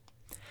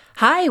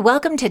Hi,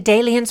 welcome to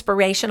Daily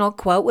Inspirational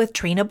Quote with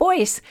Trina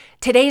Boyce.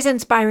 Today's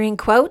inspiring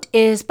quote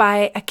is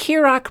by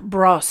Akirok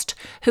Brost,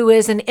 who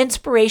is an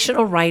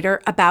inspirational writer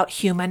about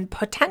human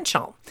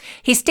potential.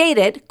 He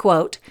stated,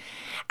 quote,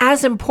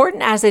 "As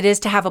important as it is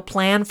to have a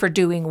plan for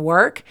doing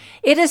work,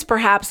 it is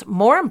perhaps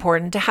more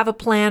important to have a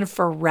plan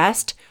for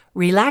rest,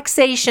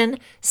 relaxation,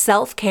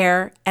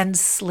 self-care, and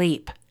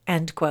sleep,"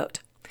 end quote.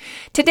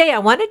 Today, I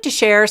wanted to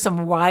share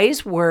some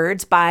wise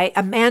words by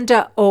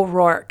Amanda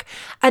O'Rourke,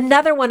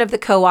 another one of the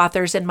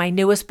co-authors in my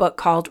newest book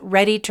called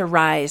Ready to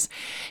Rise.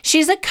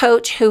 She's a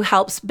coach who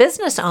helps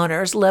business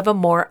owners live a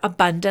more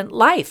abundant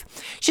life.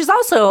 She's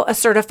also a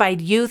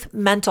certified youth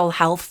mental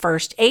health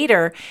first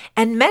aider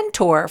and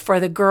mentor for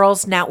the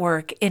Girls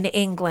Network in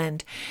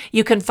England.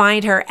 You can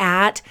find her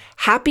at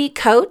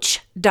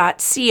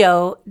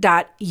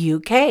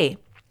happycoach.co.uk.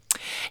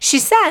 She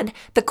said,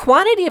 "The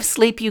quantity of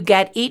sleep you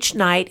get each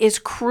night is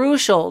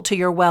crucial to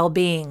your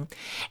well-being.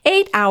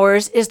 8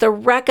 hours is the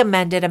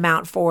recommended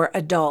amount for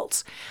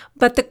adults,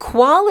 but the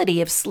quality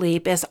of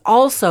sleep is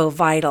also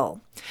vital.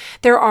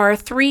 There are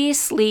 3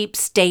 sleep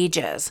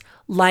stages: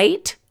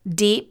 light,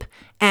 deep,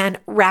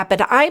 and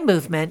rapid eye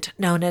movement,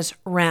 known as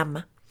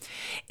REM.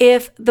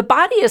 If the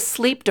body is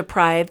sleep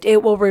deprived,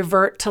 it will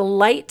revert to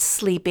light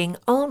sleeping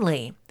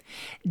only.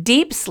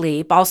 Deep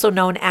sleep, also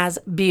known as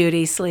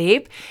beauty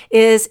sleep,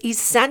 is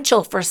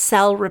essential for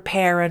cell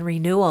repair and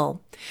renewal.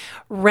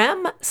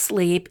 REM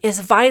sleep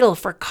is vital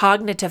for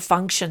cognitive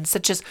functions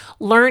such as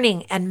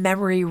learning and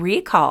memory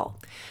recall.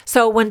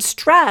 So when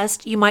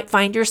stressed, you might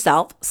find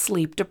yourself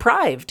sleep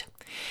deprived.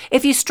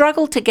 If you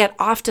struggle to get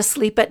off to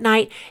sleep at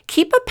night,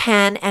 keep a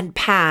pen and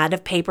pad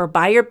of paper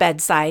by your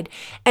bedside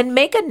and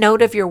make a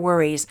note of your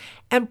worries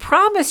and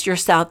promise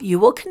yourself you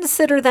will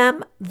consider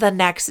them the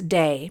next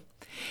day.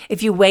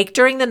 If you wake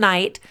during the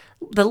night,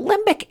 the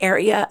limbic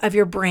area of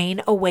your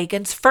brain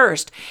awakens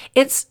first.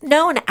 It's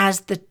known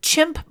as the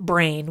chimp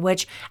brain,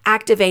 which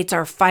activates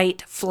our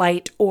fight,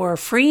 flight, or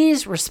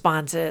freeze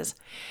responses.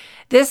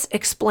 This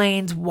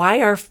explains why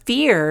our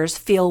fears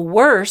feel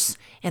worse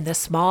in the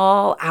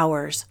small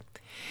hours.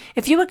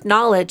 If you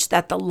acknowledge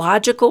that the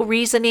logical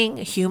reasoning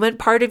human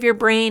part of your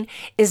brain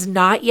is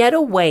not yet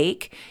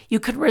awake,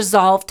 you can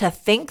resolve to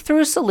think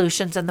through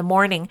solutions in the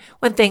morning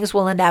when things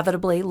will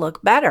inevitably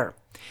look better.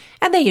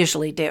 And they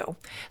usually do.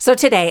 So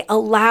today,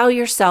 allow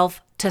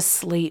yourself to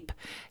sleep.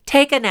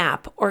 Take a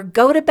nap or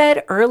go to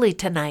bed early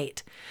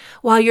tonight.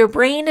 While your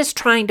brain is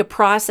trying to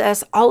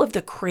process all of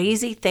the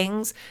crazy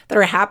things that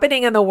are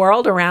happening in the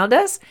world around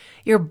us,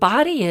 your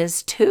body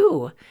is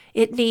too.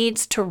 It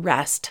needs to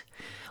rest.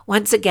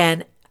 Once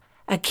again,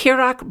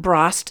 Akirok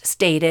Brost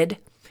stated,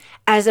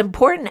 "As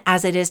important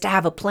as it is to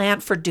have a plan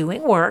for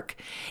doing work,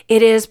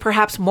 it is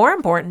perhaps more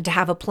important to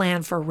have a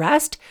plan for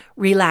rest,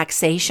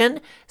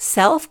 relaxation,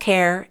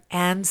 self-care,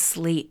 and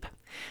sleep."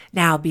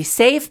 Now be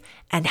safe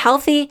and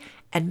healthy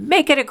and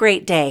make it a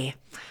great day.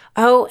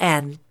 Oh,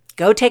 and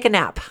go take a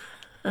nap.